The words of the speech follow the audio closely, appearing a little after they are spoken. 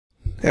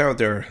Hello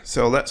there.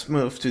 So let's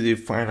move to the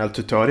final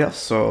tutorial.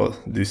 So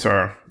these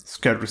are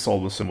scale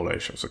resolver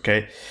simulations,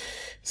 okay?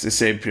 As I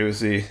said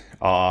previously,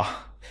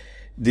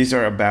 these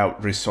are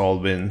about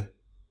resolving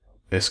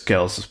the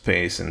scales of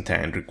space and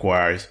time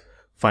requires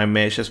fine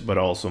meshes, but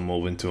also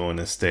moving to an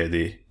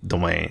unsteady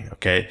domain,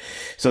 okay?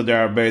 So they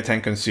are very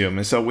time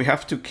consuming. So we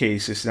have two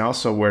cases now.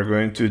 So we're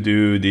going to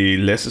do the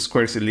less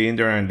square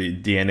cylinder and the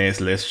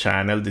DNS-LES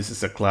channel. This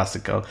is a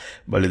classical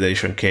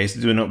validation case.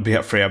 Do not be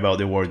afraid about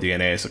the word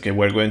DNS, okay?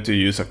 We're going to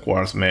use a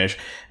quartz mesh,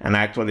 and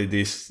actually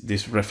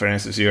these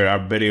references here are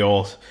very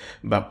old,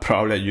 but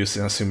probably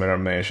using a similar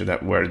mesh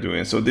that we're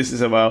doing. So this is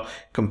about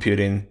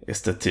computing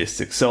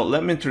statistics. So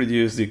let me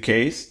introduce the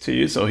case to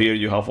you. So here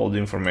you have all the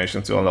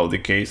information to allow the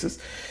cases.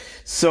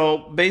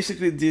 So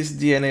basically this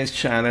DNS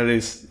channel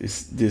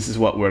this is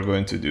what we're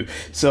going to do.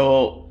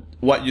 So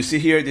what you see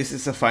here, this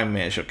is a fine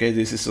mesh, okay?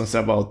 This is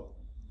about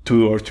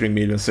 2 or 3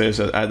 million cells,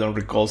 I don't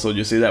recall. So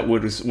you see that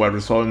we're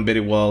resolving very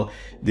well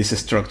these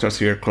structures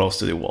here close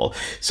to the wall.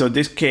 So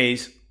this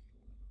case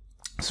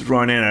is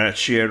running a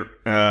shear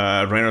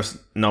Reynolds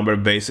number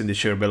based on the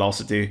shear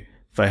velocity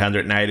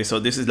 590. So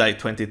this is like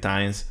 20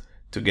 times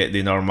to get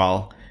the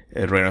normal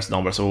Reynolds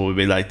number, so it will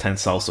be like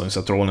 10,000. It's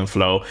a turbulent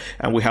flow,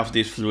 and we have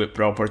these fluid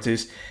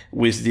properties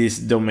with these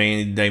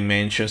domain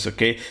dimensions,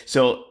 okay?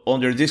 So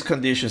under these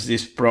conditions,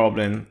 this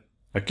problem,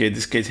 okay,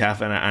 this case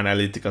have an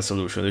analytical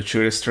solution. The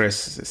shear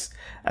stresses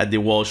at the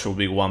wall should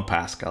be 1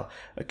 Pascal,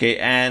 okay?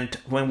 And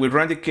when we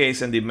run the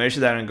case and the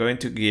measure that I'm going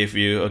to give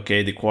you,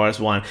 okay, the quartz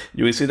one,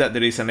 you will see that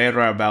there is an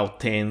error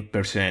about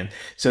 10%.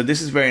 So this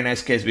is a very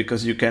nice case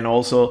because you can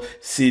also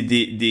see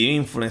the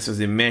influence of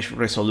the mesh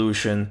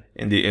resolution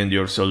in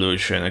your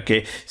solution,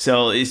 okay?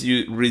 So if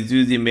you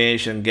reduce the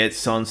mesh and get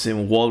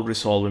something wall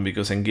resolving,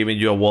 because I'm giving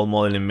you a wall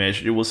modeling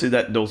mesh, you will see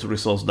that those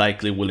results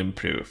likely will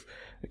improve,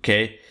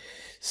 okay?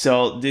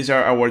 So these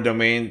are our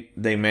domain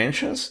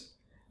dimensions,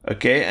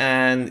 okay?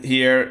 And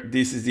here,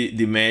 this is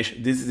the mesh.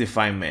 This is the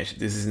fine mesh.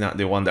 This is not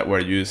the one that we're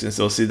using.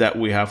 So see that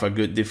we have a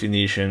good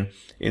definition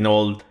in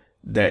all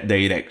the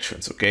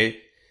directions,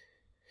 okay?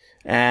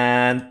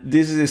 And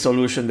this is the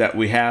solution that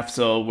we have.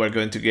 So we're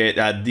going to get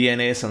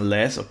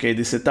DNS-LES, okay?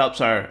 The setups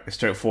are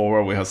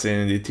straightforward. We have seen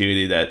in the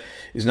theory that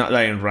it's not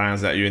like in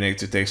runs that you need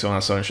to take some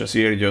assumptions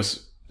here.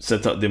 Just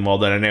set up the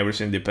model, and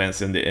everything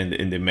depends in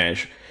the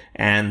mesh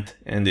and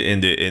in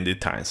the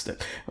time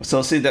step.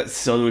 So see that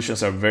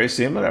solutions are very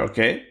similar,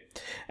 okay?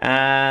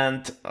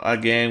 And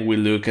again, we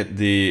look at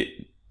the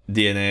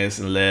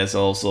DNS-LES,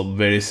 also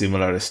very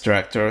similar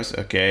structures,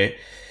 okay?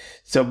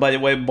 So by the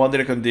way,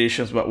 boundary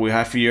conditions, what we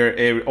have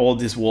here, all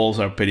these walls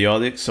are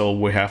periodic, so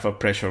we have a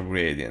pressure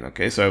gradient,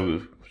 okay? So I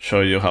will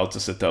show you how to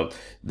set up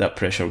that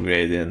pressure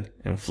gradient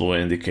in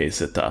Fluent in the case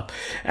setup.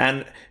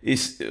 And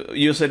it's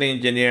using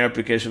engineering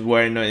applications,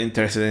 we're not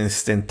interested in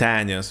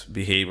instantaneous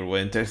behavior, we're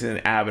interested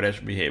in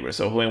average behavior.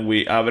 So when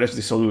we average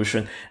the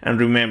solution, and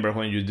remember,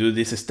 when you do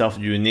this stuff,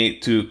 you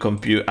need to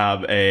compute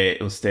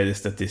unsteady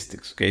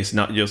statistics, okay? It's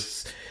not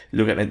just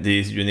looking at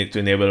this, you need to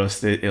enable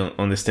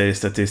unsteady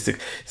statistics.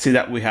 See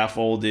that we have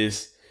all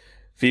these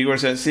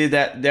figures, and see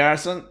that there are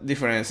some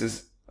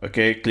differences,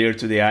 okay, clear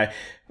to the eye.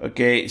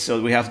 Okay,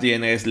 so we have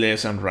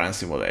DNS-LES and run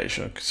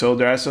simulation. So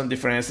there are some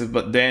differences,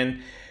 but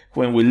then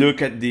when we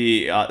look at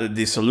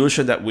the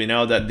solution that we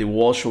know that the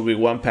wall should be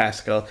 1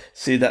 Pascal,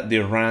 see that the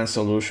run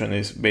solution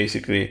is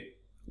basically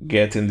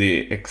getting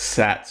the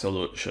exact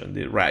solution,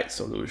 the right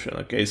solution,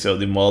 okay? So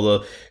the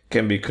model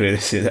can be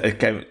created,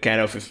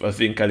 kind of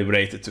being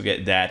calibrated to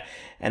get that.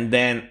 And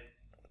then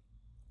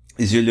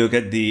as you look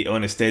at the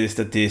unsteady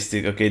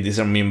statistic, okay, these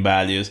are mean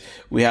values.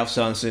 We have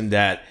something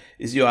that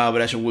is your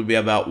average will be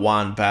about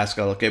 1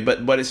 Pascal, okay?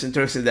 But it's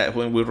interesting that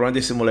when we run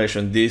the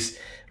simulation, these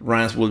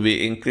runs will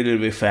be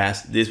incredibly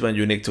fast. This one,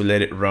 you need to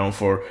let it run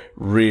for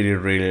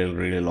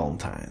really long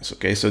times,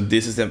 okay? So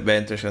this is the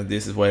advantage, and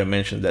this is why I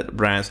mentioned that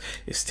runs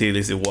still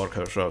is the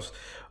workhorse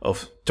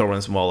of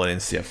Turbulence modeling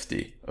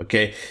CFD,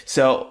 okay?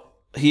 So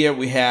here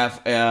we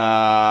have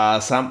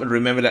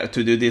remember that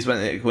to do this one,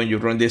 when you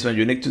run this one,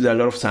 you need to do a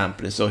lot of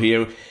sampling. So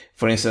here,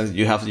 for instance,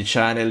 you have the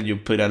channel, you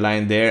put a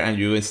line there, and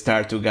you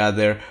start to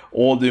gather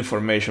all the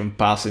information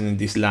passing in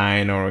this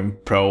line or in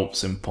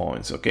probes and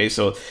points, okay?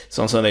 So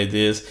something like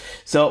this.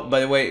 So by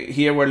the way,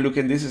 here we're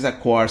looking, this is a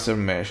quarter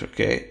mesh,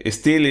 okay? It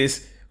still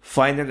is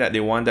finding that the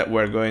one that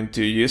we're going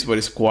to use, but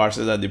it's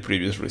quarter than the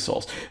previous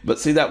results. But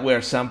see that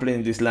we're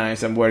sampling these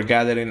lines and we're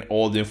gathering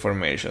all the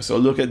information. So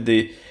look at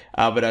the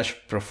average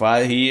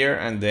profile here,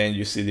 and then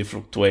you see the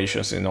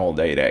fluctuations in all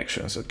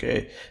directions,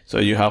 okay? So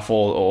you have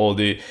all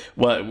the,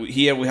 well,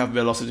 here we have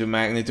velocity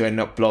magnitude. I'm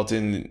not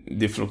plotting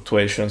the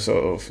fluctuations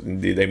of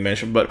the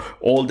dimension, but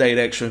all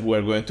directions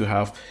we're going to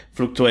have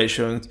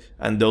fluctuations,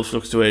 and those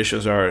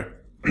fluctuations are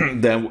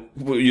then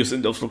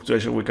using those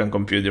fluctuations we can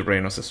compute the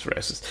Reynolds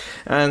stresses.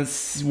 And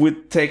we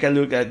take a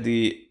look at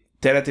the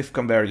iterative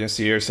convergence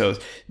here. So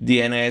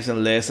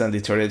DNS-LES and the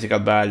theoretical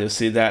values,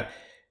 see that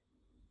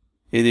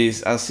it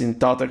is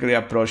asymptotically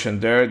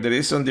approaching there. There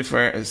is some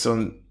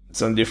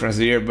difference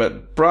here,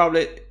 but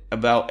probably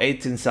about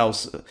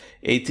 80,000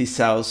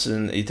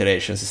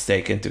 iterations is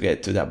taken to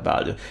get to that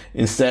value.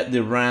 Instead,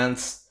 the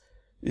runs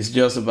is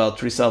just about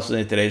 3,000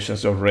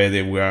 iterations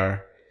already. We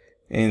are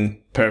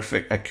in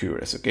perfect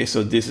accuracy. Okay,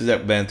 so this is the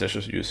advantage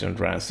of using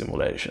run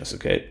simulations.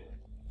 Okay,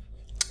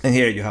 and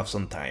here you have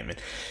some timing.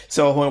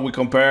 So when we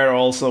compare,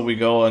 also we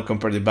go and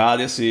compare the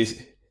values,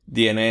 is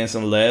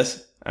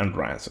DNS-LES and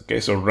runs. Okay,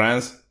 so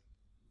runs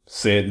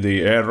say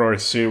the error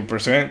is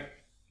 0%.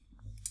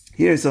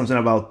 Here is something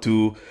about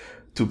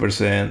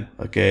 2%,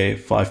 okay,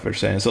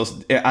 5%, so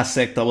it's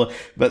acceptable.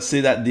 But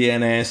see that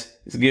DNS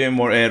is giving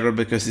more error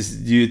because it's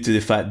due to the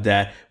fact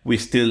that we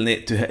still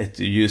need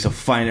to use a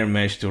finer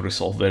mesh to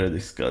resolve better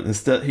this code.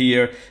 Instead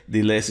here,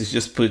 the LES is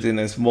just putting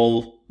a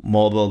small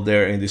model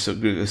there in the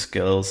subgroup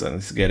scales and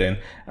it's getting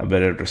a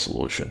better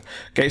resolution.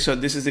 Okay, so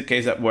this is the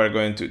case that we're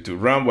going to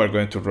run. We're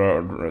going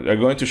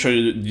to show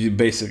you the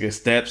basic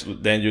steps,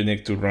 but then you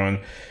need to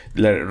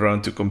let it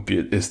run to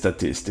compute the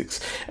statistics.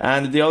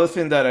 And the other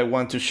thing that I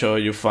want to show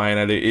you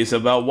finally is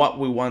about what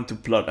we want to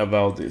plot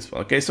about this.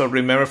 Okay, so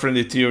remember from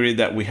the theory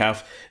that we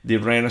have the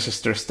Reynolds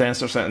stress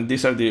tensors, and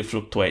these are the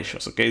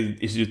fluctuations. Okay,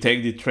 if you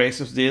take the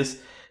trace of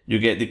this, you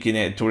get the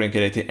Turing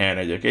kinetic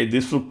energy. Okay,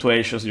 these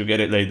fluctuations, you get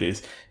it like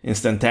this: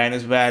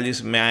 instantaneous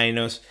values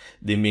minus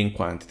the mean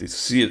quantities.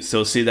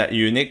 So see that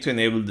you need to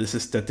enable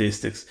these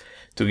statistics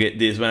to get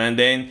this one, and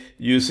then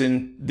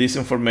using this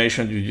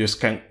information,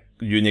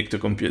 you need to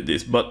compute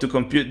this. But to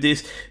compute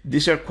this,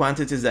 these are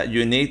quantities that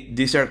you need.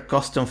 These are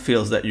custom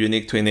fields that you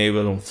need to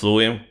enable on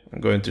Fluent.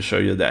 I'm going to show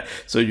you that.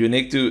 So you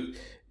need to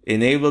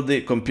enable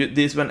compute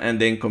this one and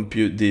then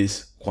compute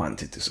these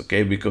quantities,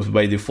 okay? Because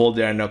by default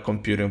they are not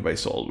computed by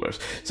solvers.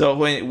 So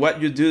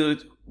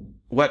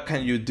what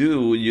can you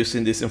do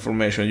using this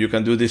information? You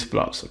can do these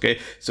plots, okay?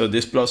 So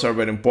these plots are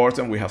very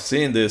important. We have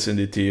seen this in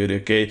the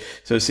theory, okay?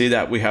 So see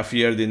that we have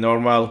here the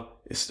normal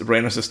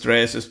Reynolds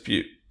stresses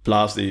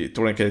plus the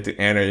Turing kinetic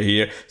energy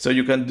here. So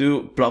you can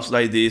do plots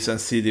like this and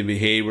see the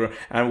behavior.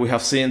 And we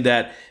have seen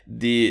that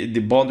the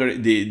boundary,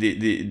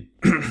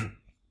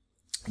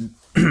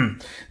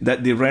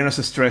 that the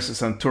Reynolds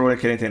stresses and Turing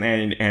kinetic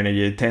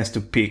energy tends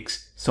to peak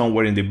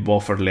somewhere in the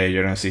buffer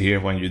layer. And see here,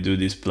 when you do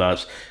these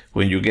plots,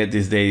 when you get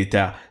this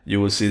data,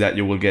 you will see that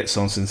you will get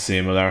something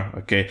similar.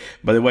 Okay,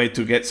 by the way,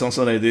 to get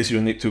something like this,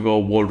 you need to go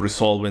wall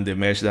resolving. The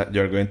mesh that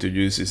you're going to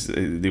use is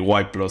the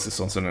y plus is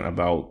something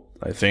about,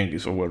 I think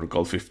it's what we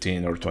call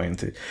 15 or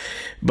 20.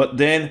 But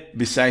then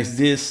besides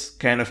this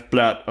kind of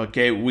plot,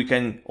 okay, we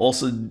can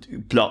also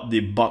plot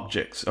the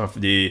budgets of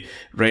the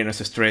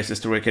Reynolds stresses,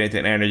 Turing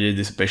kinetic energy,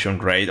 dissipation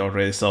rate.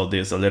 Already saw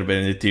this a little bit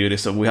in the theory.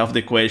 So we have the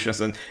equations,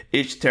 and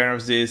each term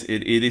of this,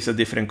 it is a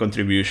different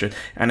contribution.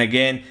 And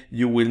again,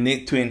 you will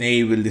need to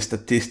enable the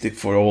statistic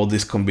for all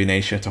these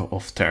combinations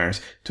of terms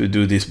to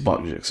do these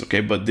budgets,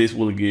 okay? But this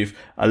will give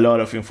a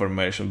lot of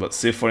information. But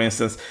see, for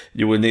instance,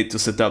 you will need to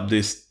set up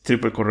this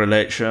triple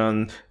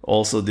correlation,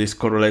 also this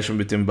correlation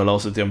between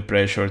velocity and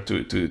pressure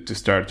to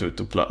start to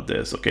plot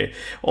this, okay?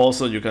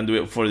 Also, you can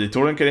do it for the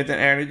Turing kinetic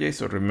energy.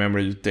 So remember,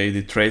 you take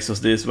the trace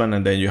of this one,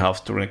 and then you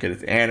have Turing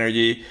kinetic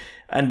energy.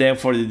 And then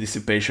for the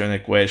dissipation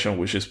equation,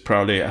 which is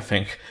probably, I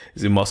think,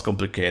 is the most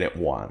complicated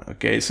one,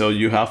 okay? So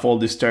you have all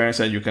these terms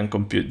and you can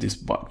compute this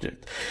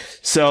budget.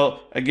 So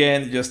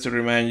again, just to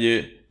remind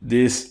you,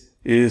 this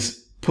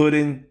is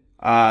putting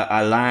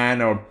a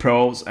line or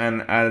probes,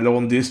 and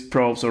along these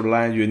probes or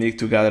line, you need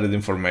to gather the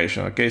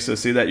information, okay? So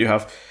see that you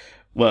have,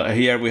 well,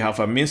 here we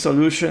have a mean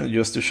solution,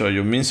 just to show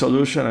you mean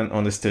solution and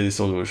unsteady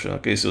solution,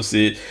 okay? So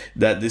see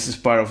that this is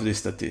part of the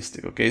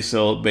statistic, okay?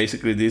 So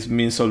basically this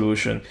mean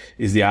solution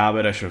is the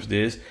average of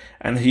this,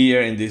 and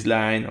here in this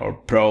line or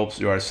probes,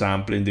 you are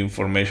sampling the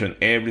information,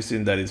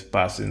 everything that is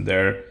passing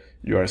there,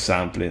 you are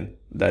sampling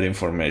that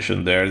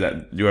information there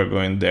that you are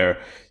going there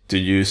to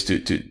use to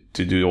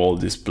do all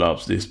these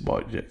plots, these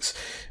budgets.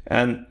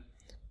 And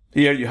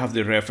here you have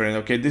the reference,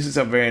 okay? This is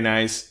a very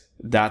nice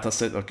data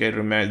set, okay?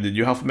 Remember,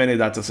 you have many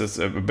data sets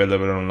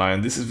available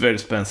online. This is very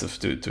expensive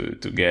to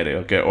get it,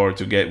 okay? Or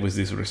to get with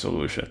this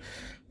resolution.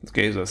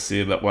 Okay, so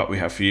see what we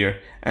have here.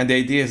 And the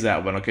idea is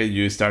that when, okay,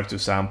 you start to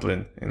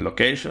sampling in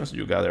locations,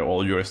 you gather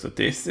all your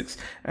statistics,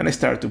 and I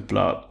start to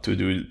plot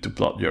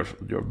plot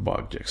your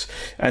budgets.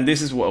 And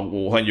this is what,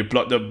 when you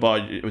plot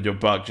your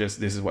budgets,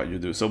 this is what you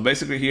do. So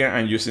basically here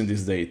I'm using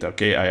this data,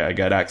 okay? I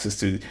got access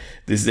to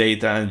this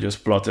data and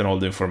just plotting all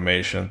the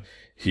information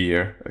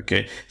here,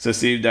 okay? So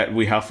see that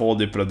we have all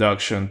the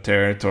production,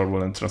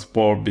 turbulent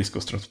transport,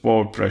 viscous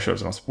transport, pressure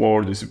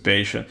transport,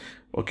 dissipation.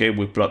 Okay,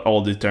 we plot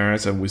all the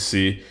terms and we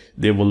see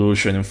the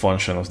evolution in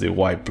function of the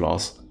y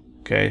plus,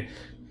 okay?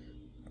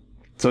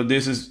 So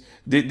this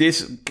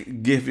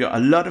gives you a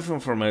lot of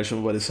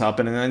information what is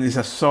happening, and it's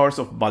a source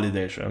of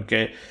validation,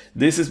 okay?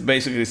 This is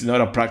basically, it's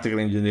not a practical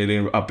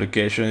engineering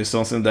application. It's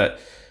something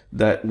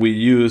that we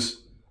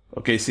use,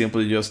 okay,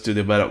 simply just to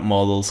develop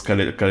models,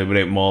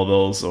 calibrate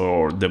models,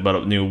 or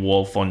develop new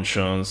wall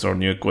functions or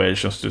new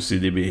equations to see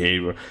the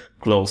behavior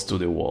close to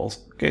the walls,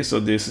 okay? So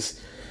this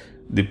is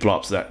the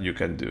plots that you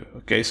can do,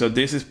 okay? So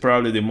this is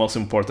probably the most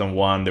important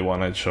one, the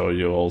one I show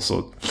you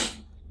also.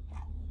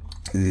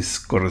 this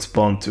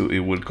correspond to, it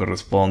will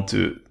correspond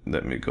to,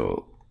 let me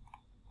go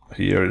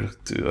here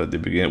to at the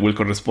beginning, will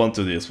correspond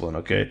to this one.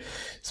 Okay,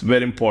 it's a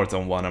very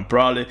important one, and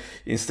probably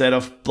instead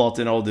of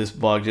plotting all this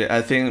budget,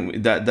 I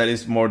think that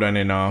is more than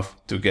enough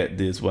to get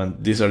this one.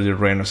 These are the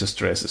Reynolds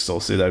stresses, so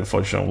see that in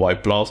function y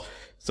plus.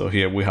 So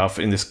here we have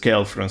in the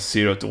scale from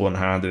 0 to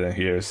 100, and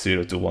here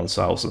 0 to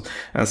 1000,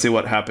 and see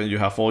what happens. You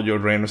have all your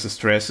Reynolds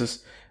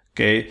stresses.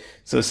 Okay,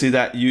 so see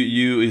that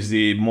UU is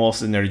the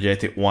most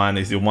energetic one,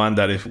 is the one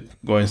that is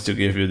going to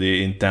give you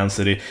the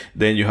intensity.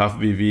 Then you have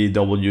VV,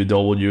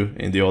 WW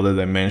in the other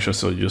dimension,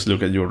 so just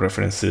look at your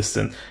reference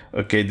system.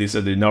 Okay, these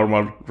are the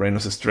normal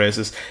Reynolds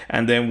stresses.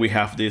 And then we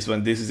have this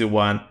one, this is the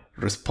one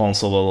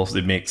responsible of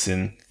the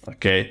mixing.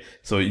 Okay,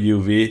 so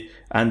UV,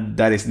 and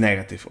that is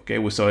negative. Okay,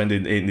 we saw in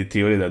the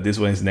theory that this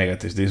one is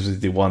negative. This is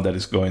the one that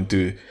is going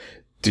to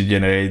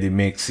generate the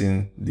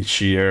mixing, the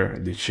shear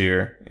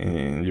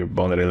in your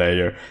boundary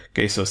layer.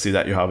 Okay, so see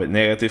that you have it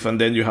negative, and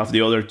then you have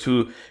the other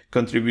two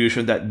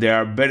contributions that they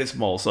are very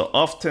small. So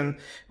often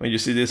when you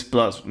see this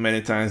plots,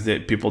 many times the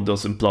people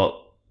doesn't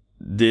plot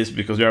this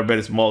because they are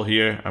very small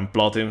here, and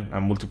plotting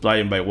and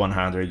multiplying by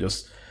 100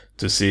 just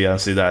to see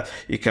and see that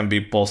it can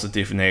be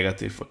positive,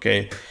 negative.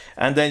 Okay,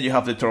 and then you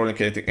have the total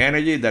kinetic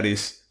energy that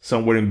is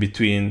somewhere in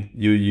between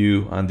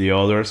UU and the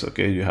others.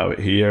 Okay, you have it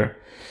here.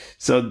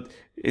 So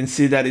and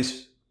see that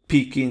is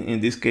peaking,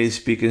 in this case,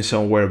 peaking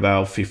somewhere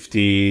about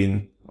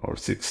 15 or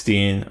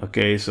 16.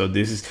 Okay, so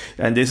this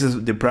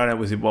is the problem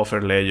with the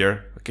buffer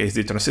layer. Okay,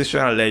 the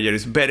transitional layer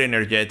is very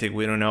energetic.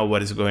 We don't know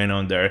what is going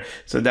on there.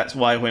 So that's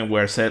why when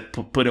we're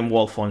putting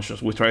wall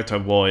functions, we try to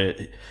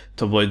avoid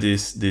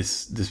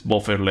this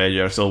buffer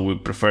layer. So we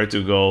prefer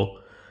to go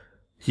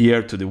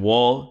here to the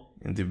wall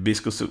in the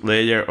viscous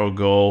layer, or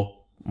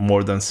go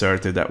more than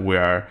certain that we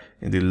are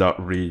in the lock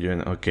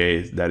region.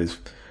 Okay, that is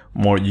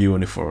more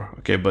uniform.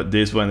 Okay, but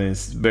this one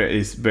is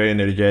very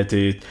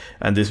energetic,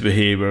 and this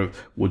behavior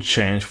would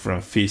change from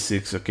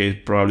physics. Okay,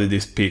 probably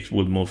this peak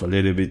would move a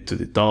little bit to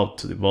the top,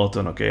 to the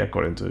bottom. Okay,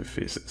 according to the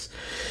physics.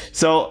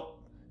 So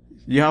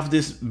you have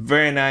this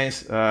very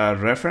nice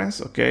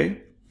reference.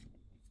 Okay,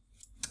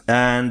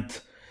 and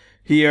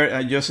here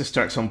I just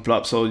start some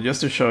plots. So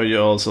just to show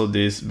you also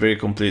this very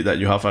complete, that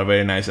you have a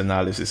very nice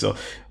analysis. So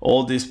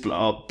all these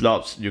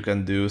plots you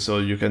can do. So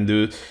you can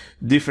do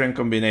different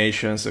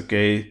combinations.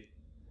 Okay,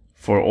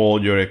 for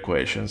all your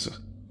equations.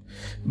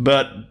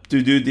 But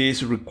to do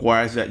this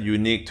requires that you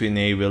need to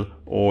enable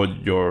all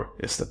your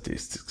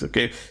statistics.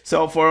 Okay,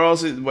 so for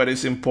us what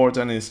is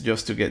important is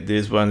just to get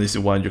this one. This is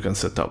one you can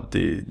set up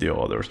the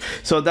others.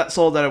 So that's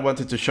all that I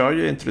wanted to show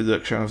you,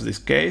 introduction of this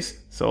case.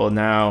 So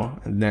now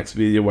in the next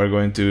video we're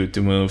going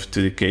to move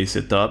to the case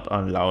setup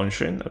and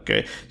launching.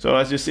 Okay, so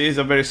as you see, it's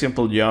a very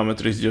simple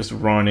geometry. It's just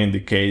running the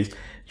case,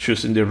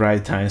 choosing the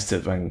right time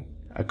step, and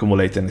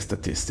accumulating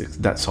statistics.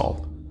 That's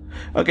all.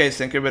 Okay,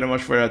 thank you very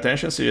much for your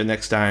attention. See you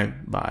next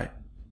time. Bye.